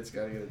then Elliot's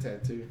got to get a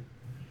tattoo.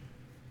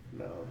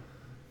 No.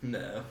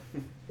 No.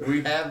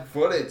 We have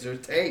footage or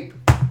tape.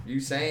 You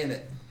saying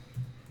it.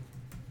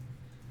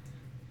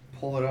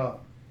 Pull it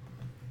up.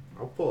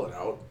 I'll pull it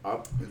out.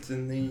 Up. It's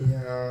in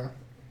the,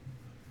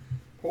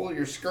 pull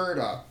your skirt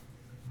up.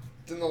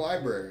 It's in the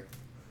library.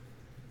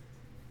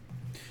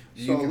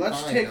 You So can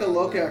let's find take a on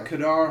look the- at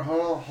Kadar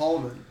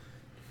Hallman.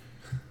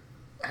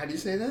 How do you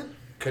say that?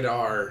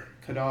 Kadar.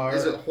 Kadar.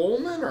 Is it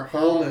Holman or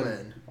Holman?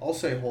 Hallman? I'll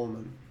say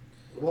Holman.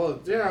 Well,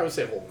 yeah, I would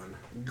say Holman.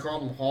 You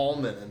called him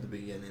Hallman at the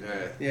beginning.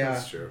 Yeah.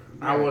 That's true.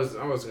 Yeah. I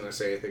wasn't gonna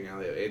say anything.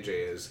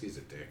 AJ he's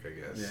a dick, I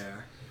guess. Yeah.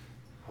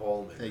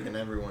 Holman. Taking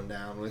everyone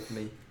down with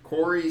me.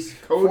 Cody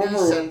Former-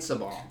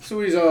 Sensabaugh. So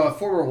he's a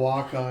former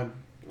walk-on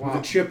with Wow.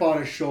 a chip on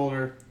his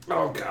shoulder.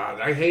 Oh God,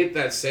 I hate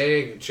that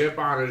saying. Chip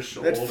on his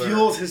shoulder. That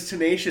fuels his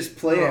tenacious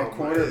play at my-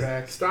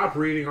 cornerback. Stop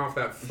reading off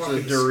that It's a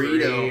fucking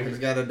Dorito. screen. He's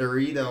got a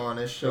Dorito on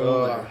his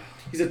shoulder. Ugh.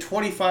 He's a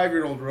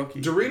 25-year-old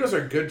rookie. Doritos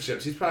are good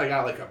chips. He's probably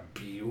got like a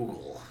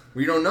bugle.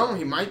 We don't know.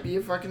 He might be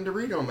a fucking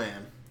Dorito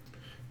man.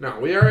 No,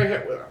 we already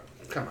hit.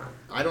 Come on.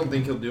 I don't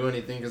think he'll do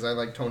anything because I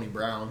like Tony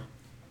Brown.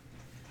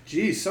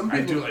 Geez, some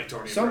I people do like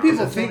Tony some Brown.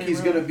 people Is it think Tony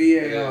he's Brown? going to be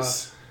It a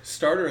is.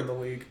 starter in the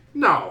league.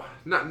 No,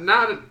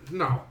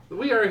 no.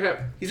 We already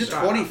have. He's a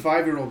Shut up.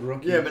 25-year-old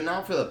rookie. Yeah, but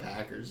not for the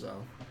Packers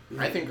though.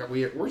 I think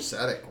we're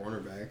set at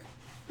cornerback.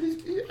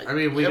 I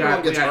mean, we Everyone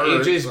got gets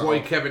hurt, AJ's so.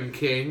 boy Kevin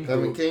King.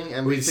 Kevin who- King,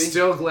 MVP. We're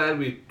still glad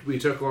we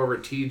took over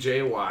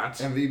TJ Watt.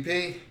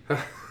 MVP.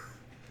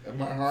 In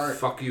my heart.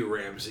 Fuck you,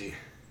 Ramsey.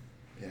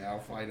 Yeah, I'll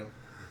fight him.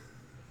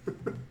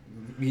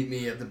 Meet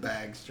me at the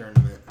Bags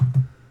tournament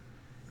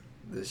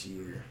this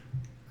year.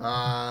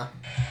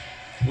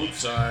 Oops,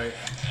 sorry.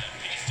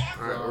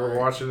 All right, we're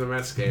watching the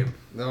Mets game.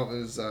 No, it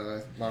was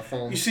my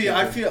phone. You see,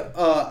 I feel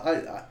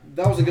I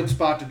that was a good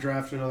spot to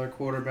draft another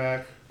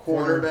quarterback.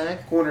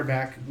 Cornerback?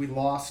 Cornerback. We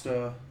lost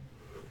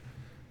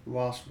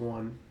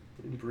one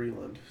in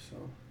Breland. So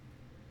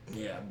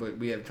Yeah, but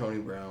we have Tony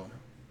Brown.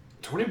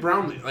 Tony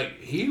Brown, like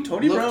he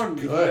Tony looked Brown,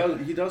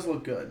 good. he does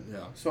look good.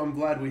 Yeah. So I'm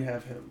glad we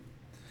have him.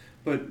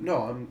 But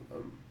no,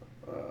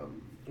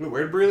 Wait,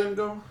 where'd Breland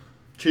go?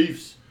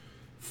 Chiefs.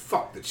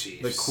 Fuck the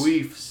Chiefs. The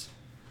Queefs.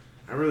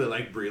 I really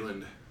like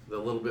Breland. The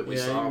little bit we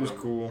Yeah, saw he was him.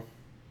 cool.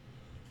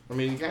 I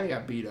mean, he kind of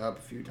got beat up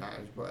a few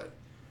times, but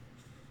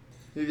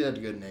he had a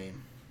good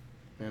name.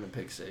 And a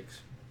pick six.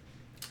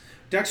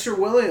 Dexter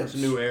Williams.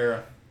 It's a new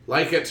era.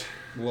 Like it.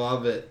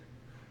 Love it.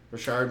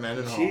 Rashard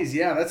Mendenhall. Jeez,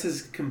 yeah, that's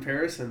his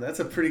comparison. That's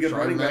a pretty good Rashard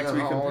running back to be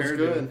Mendenhall is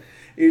compared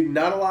to.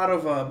 Not a lot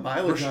of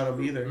mileage on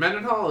him either.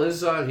 Mendenhall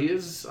is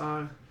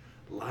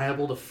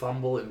liable to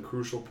fumble in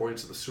crucial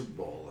points of the Super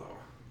Bowl,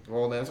 though.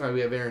 Well, that's why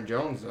we have Aaron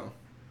Jones, though.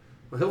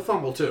 Well, he'll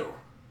fumble too,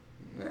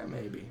 Yeah,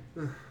 maybe.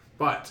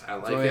 but I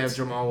like So we have it.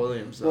 Jamal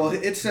Williams, though. Well,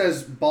 it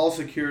says ball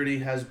security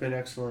has been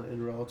excellent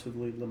in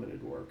relatively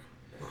limited work.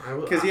 I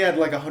will- Because he had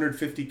like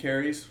 150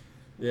 carries.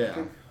 I yeah.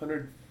 think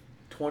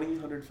 120,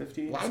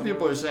 150. A lot of somewhere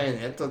people are around saying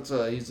that. That's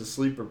he's a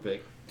sleeper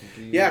pick.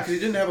 Yeah, because he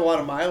didn't have a lot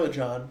of mileage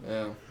on,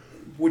 Yeah.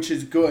 which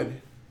is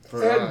good.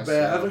 For And us,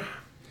 bad.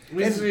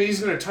 yeah. He's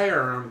going to tire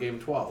around game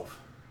 12.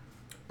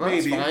 Well,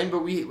 that's Maybe. fine,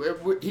 but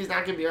he's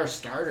not going to be our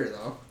starter,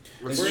 though.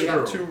 That's We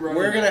have true. two running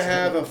We're going to backs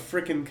have a now.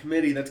 freaking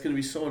committee that's going to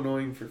be so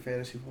annoying for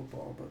fantasy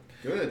football.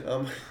 Good.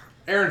 But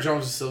Aaron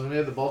Jones is still going to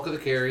get the bulk of the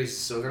carries.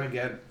 Still going to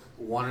get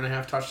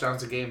 1.5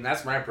 touchdowns a game.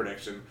 That's my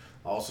prediction.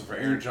 Also for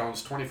Aaron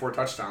Jones, 24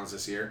 touchdowns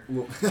this year.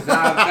 Nah,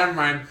 never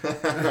mind.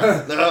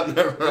 No,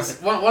 never mind.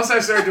 Once I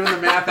started doing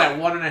the math at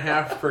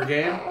 1.5 per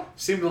game,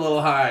 seemed a little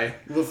high.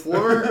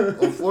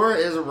 LaFleur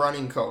is a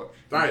running coach.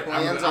 All right,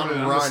 I'm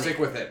gonna stick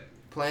with it.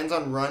 Plans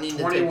on running to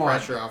 21. take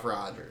pressure off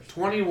Rodgers.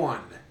 21.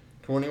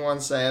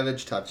 21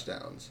 Savage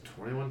touchdowns.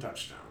 21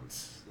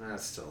 touchdowns.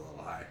 That's still a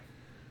little high.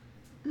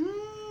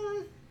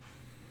 Mm,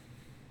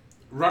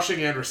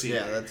 Rushing and receiving.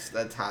 yeah,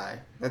 that's high.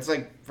 That's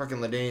like fucking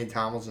LaDainian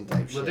Tomlinson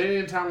type shit.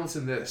 LaDainian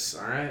Tomlinson this,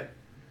 all right?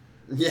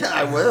 Yeah,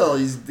 I will.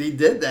 He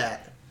did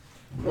that.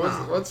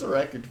 Wow. What's the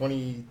record?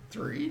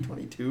 23,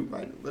 22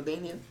 by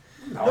LaDainian?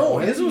 no,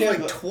 his was he had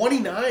like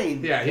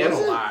 29. Yeah, he had a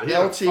Was it? lot. He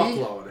had a LT?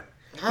 fuckload.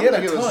 I He had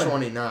think a it was ton.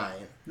 29.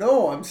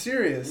 No, I'm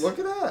serious. Look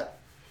at that.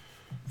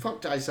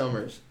 Fuck Ty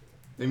Summers.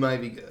 He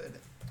might be good.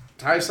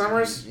 Ty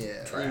Summers?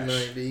 Yeah, Trash. he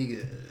might be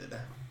good.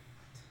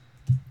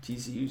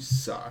 TCU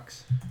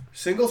sucks.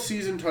 Single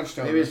season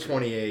touchdown. Maybe it's record.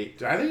 28.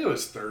 Dude, I think it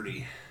was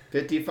 30.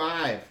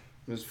 55.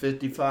 It was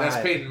 55.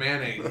 That's Peyton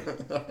Manning.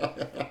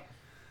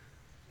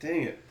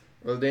 Dang it.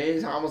 Well,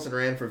 Danny Tomlinson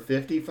ran for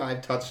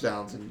 55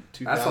 touchdowns in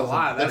 2013. That's a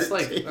lot.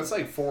 That's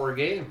like 4 a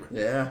game.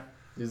 Yeah,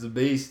 he's a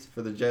beast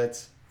for the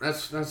Jets.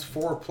 That's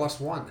 4 plus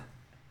 1.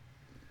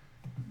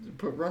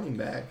 Put running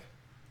back.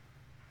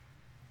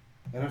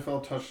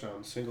 NFL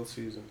touchdown, single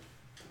season.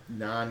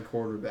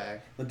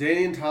 non-quarterback.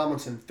 LaDainian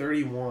Tomlinson,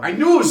 31. I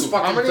knew it was How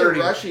fucking many 30.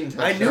 rushing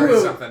touchdowns? I knew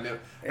it. Something new.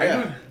 Yeah.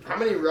 I knew. How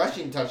many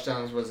rushing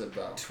touchdowns was it,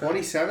 though?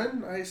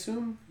 27, I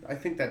assume. I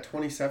think that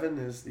 27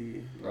 is the Oh,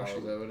 is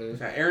rushing. that what it is?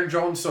 Yeah, Aaron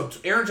Jones. So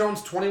Aaron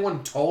Jones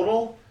 21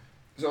 total.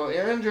 So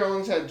Aaron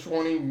Jones had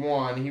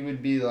 21. He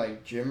would be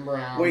like Jim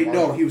Brown. Wait, no,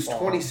 Marshall he was Faulk.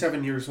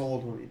 27 years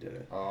old when he did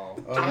it. Oh.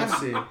 Let's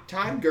see.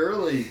 Todd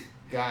Gurley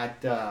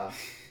got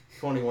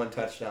 21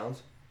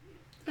 touchdowns.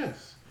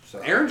 Yes. So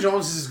Aaron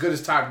Jones is as good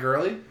as Todd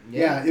Gurley.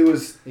 Yeah, it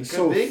was. He could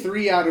So be.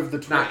 3 out of the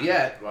 20. Not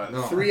yet, but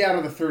No. 3 out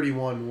of the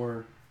 31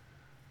 were.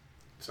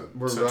 so,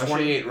 We're so rushing?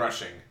 28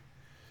 rushing.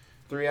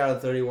 3 out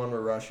of 31 were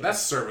rushing.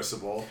 That's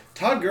serviceable.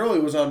 Todd Gurley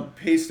was on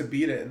pace to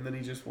beat it, and then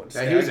he just went.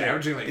 Yeah, he was stagnant.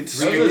 averaging like It's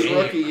that 3 was a his game.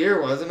 rookie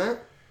year, wasn't it?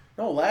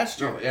 No, last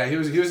year. No, yeah, he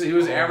was Oh,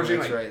 averaging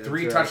that's like right,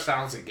 3 that's right.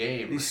 touchdowns a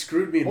game. He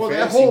screwed me in Well, that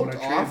fantasy whole when I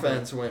traded him.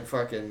 offense went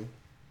fucking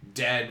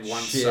Dead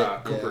once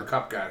Shit, Cooper yeah.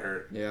 Kupp got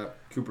hurt. yeah.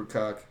 Cooper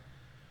Cuck,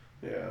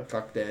 Yeah.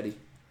 Cuck Daddy.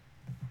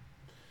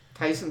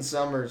 Tyson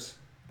Summers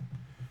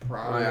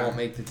probably Oh, yeah. won't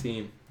make the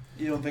team.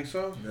 You don't think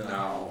so?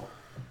 No.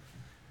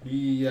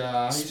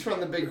 He's from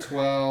the Big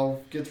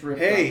 12. Gets ripped.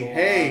 Hey, up a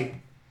hey,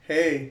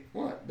 hey,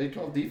 lot. What? Big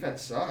 12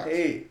 defense sucks.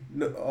 hey.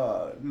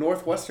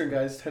 Northwestern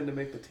guys tend to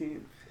make the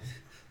team.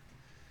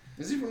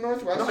 Is he from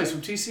Northwestern? No, he's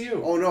from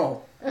TCU. Oh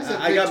no, I said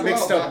I Big got 12,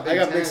 mixed not up. Big I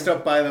got 10. mixed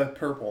up by the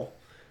purple.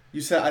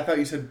 I thought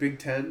you said Big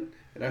 10,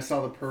 and I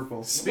saw the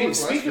purple. Speaking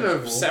Northwestern's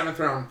of cool. 7th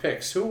round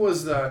picks, who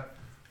was the?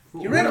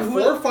 You ran a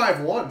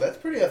 4.51. That's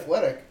pretty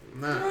athletic.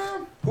 Nah.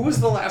 Who was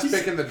the last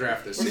pick in the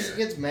draft this What year? if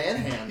he gets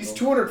manhandled? He's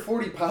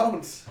 240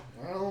 pounds.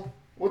 Well,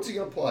 what's he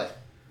gonna play?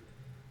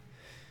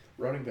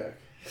 Running back.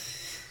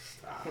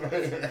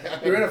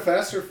 He ran a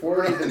faster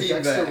 40 than Running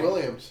Dexter back.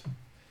 Williams.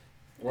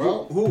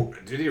 Well, Who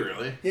did he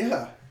really?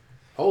 Yeah,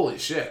 Holy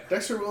shit!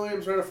 Dexter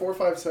Williams ran a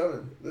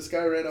 4.57. This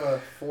guy ran a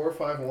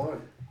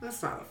 4.51.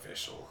 That's not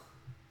official.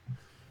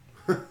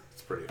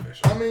 It's pretty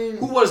official. I mean,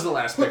 Who was the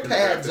last put pick in the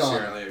draft pads this on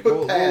year? him. Like, Put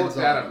go pads look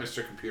that on up, him.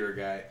 Mr. Computer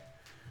Guy.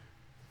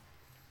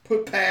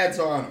 put pads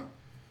on him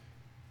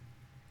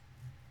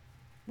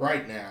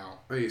right now.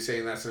 Are you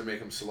saying that's gonna make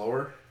him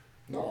slower?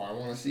 No, I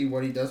want to see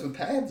what he does with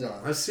pads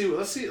on. Let's see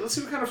what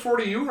kind of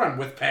 40 you run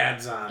with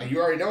pads on. You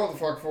already know what the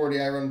fuck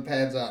 40 I run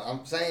pads on.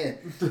 I'm saying.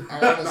 I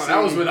want to No, see.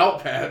 that was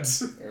without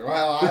pads.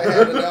 Well, I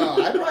had to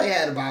know. I probably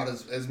had about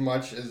as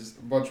much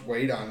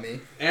weight on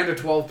me. And a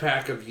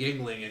 12-pack of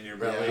Yingling in your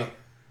belly.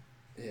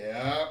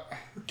 Yeah.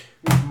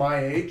 Who's my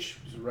age?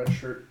 He's a red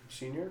shirt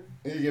senior.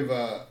 You give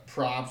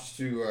props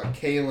to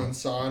Kalen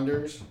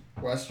Saunders,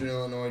 Western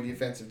Illinois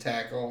defensive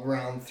tackle,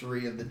 round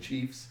 3 of the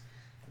Chiefs.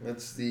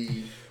 That's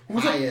the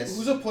highest.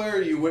 Who's a player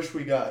you wish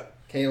we got?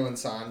 Kalen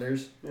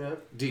Saunders. Yeah.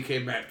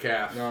 DK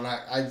Metcalf. No,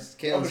 not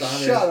Kalen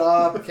Saunders. Shut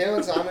up.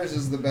 Kalen Saunders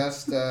is the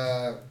best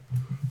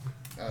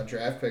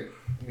draft pick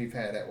we've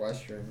had at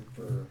Western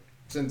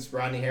since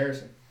Rodney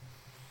Harrison.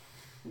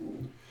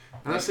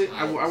 Honestly,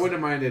 I wouldn't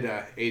have minded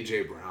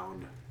AJ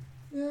Brown.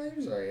 Yeah, he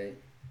was alright.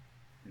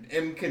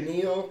 M.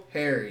 Keneal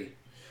Harry.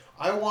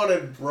 I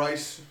wanted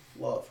Bryce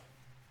Love.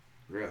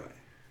 Really?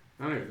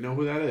 I don't even know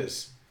who that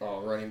is.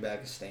 Oh, running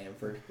back of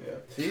Stanford. Yeah.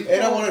 He's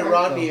And I all wanted right,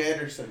 Rodney though.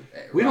 Anderson.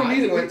 We don't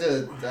Rodney need- went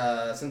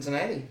to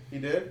Cincinnati. He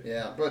did?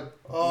 Yeah, but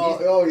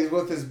He's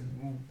with his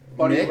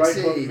buddy Mixie. right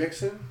hook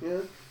Mixon. Yeah.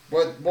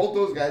 but both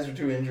those guys are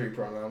too injury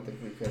prone. I don't think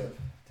we could have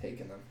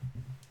taken them.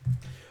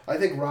 I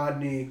think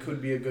Rodney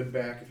could be a good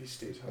back if he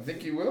stays I healthy.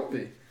 think he will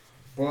be,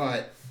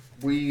 but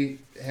we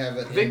have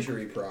an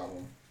injury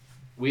problem.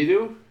 We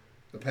do?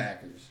 The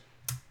Packers.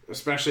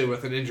 Especially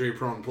with an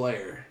injury-prone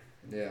player.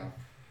 Yeah.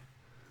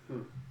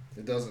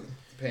 It doesn't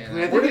pan I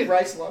mean, I out. Where think did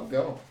Bryce Love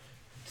go?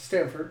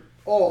 Stanford.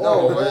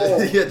 No,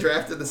 he got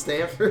drafted to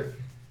Stanford.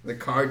 The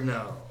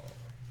Cardinal.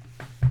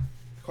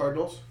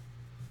 Cardinals?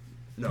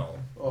 No.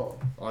 Oh.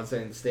 I'm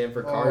saying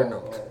Stanford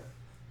Cardinals. Oh.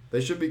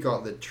 They should be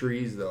called the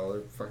Trees, though.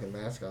 They're fucking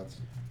mascots.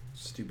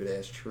 Stupid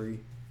ass tree.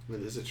 What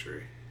is a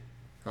tree?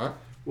 Huh?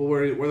 Well,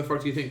 where the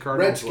fuck do you think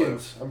Cardinals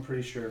Redskins, I'm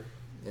pretty sure.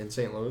 In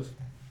St. Louis?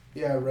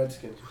 Yeah,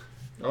 Redskins.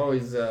 Oh,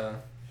 he's Jeez.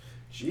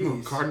 live?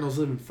 No, Cardinals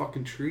live in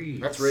fucking trees.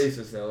 that's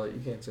racist, though.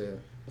 You can't say that.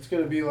 It's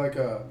going to be like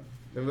a...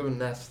 They live in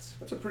nests.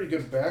 That's a pretty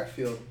good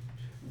backfield.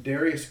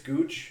 Darius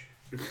Gooch.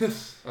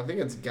 I think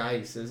it's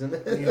Geis, isn't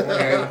it?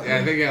 Yeah.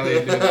 I think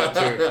Elliot did that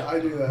too. I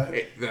do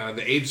that.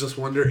 The ageless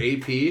wonder,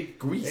 AP.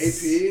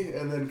 Geis. AP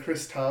and then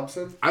Chris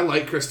Thompson. I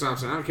like Chris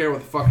Thompson. I don't care what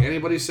the fuck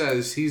anybody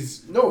says.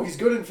 He's No, he's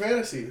good in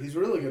fantasy. He's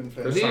really good in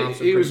fantasy.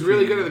 Thompson he was pretty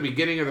really key. good at the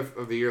beginning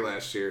of the year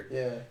last year.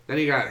 Yeah. Then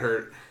he got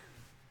hurt.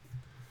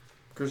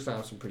 Chris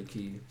Thompson, pretty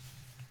key.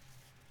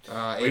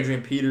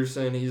 Adrian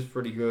Peterson, he's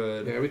pretty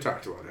good. Yeah, we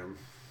talked about him.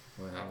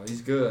 Wow,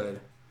 he's good.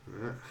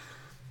 Yeah.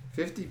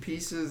 50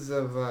 pieces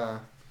of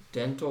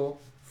dental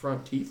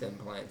front teeth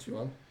implants, you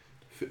want?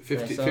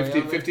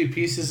 50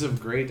 pieces of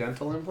gray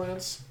dental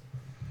implants.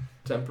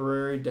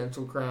 Temporary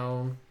dental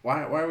crown,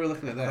 Why are we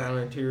looking at that? crown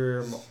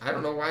interior. I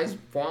don't know why is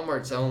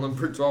Walmart selling them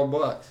for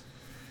 $12.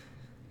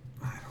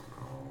 I don't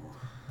know.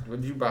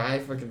 Would you buy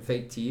fucking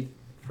fake teeth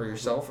for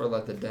yourself or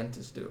let the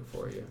dentist do it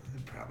for you?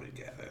 I'd probably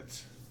get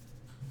it.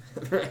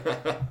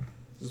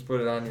 Just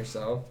put it on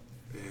yourself.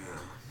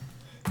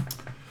 Yeah.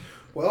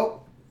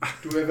 Well,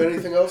 do we have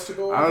anything else to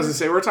go over? I was going to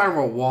say, we're talking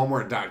about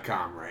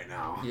Walmart.com right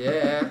now.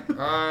 Yeah.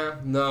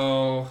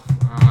 No.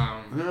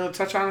 I'm going to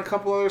touch on a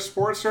couple other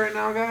sports right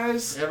now,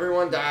 guys.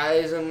 Everyone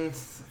dies in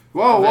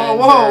Whoa.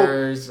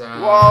 Avengers.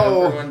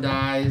 Whoa. Everyone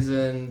dies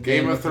in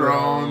Game of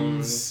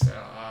Thrones.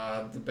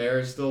 The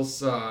Bears still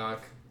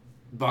suck.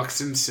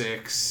 Bucks and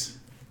 6.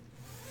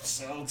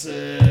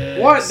 Celtics.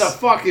 What the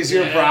fuck is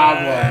your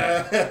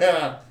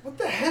problem? What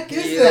the heck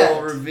is Heel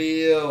that?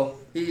 reveal.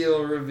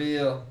 Heel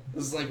reveal.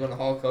 This is like when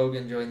Hulk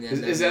Hogan joined the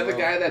NWO. Is that the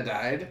guy that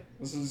died?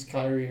 This is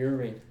Kyrie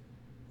Irving.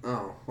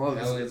 Oh, well,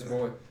 Elliot's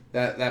boy.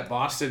 that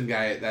Boston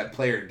guy, that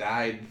player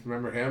died.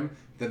 Remember him?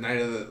 The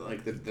night of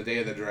the day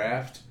of the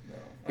draft.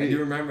 No. I do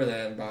remember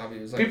that, and Bobby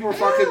was like, People were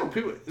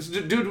fucking. This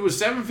dude was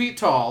 7 feet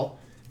tall,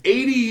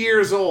 80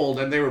 years old,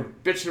 and they were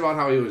bitching about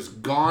how he was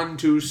gone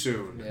too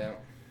soon. Yeah.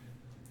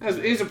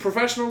 He's a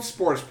professional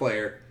sports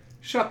player.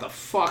 Shut the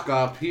fuck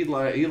up. He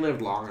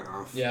lived long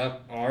enough.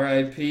 Yep.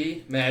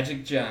 R.I.P.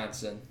 Magic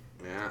Johnson.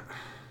 Yeah.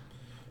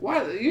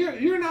 Why?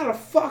 You're not a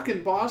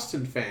fucking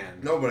Boston fan.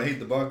 No, but I hate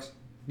the Bucks.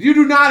 You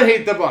do not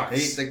hate the Bucks. I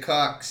hate the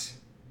Cucks.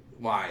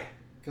 Why?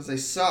 Because they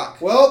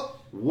suck.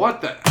 Well,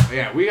 What the?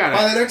 Yeah, we gotta.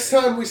 by the next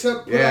time we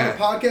put Yeah. on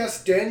the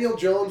podcast, Daniel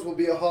Jones will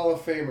be a Hall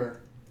of Famer.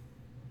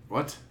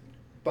 What?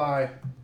 Bye.